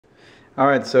All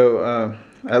right, so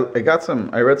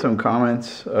I read some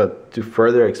comments to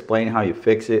further explain how you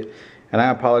fix it, and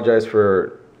I apologize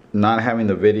for not having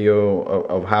the video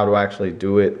of how to actually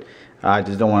do it. I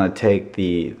just don't want to take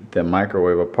the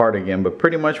microwave apart again. But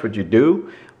pretty much what you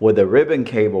do with a ribbon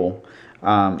cable,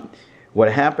 what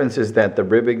happens is that the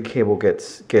ribbon cable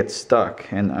gets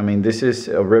stuck, and I mean this is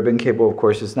a ribbon cable. Of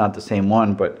course, it's not the same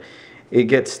one, but it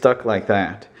gets stuck like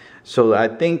that. So I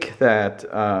think that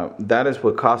that is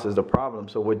what causes the problem.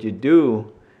 So what you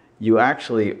do, you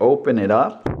actually open it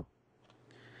up,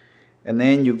 and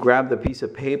then you grab the piece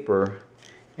of paper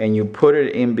and you put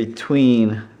it in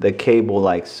between the cable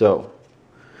like so.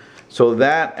 So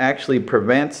that actually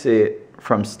prevents it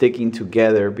from sticking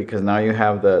together, because now you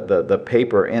have the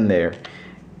paper in there,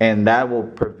 and that will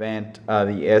prevent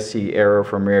the SE error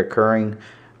from reoccurring.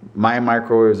 My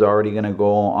microwave is already going to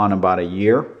go on about a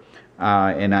year.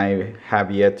 And I have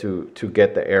yet to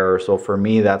get the error. So for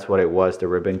me, that's what it was. The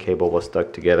ribbon cable was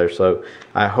stuck together. So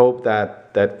I hope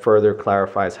that further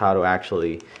clarifies how to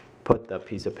actually put the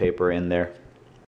piece of paper in there.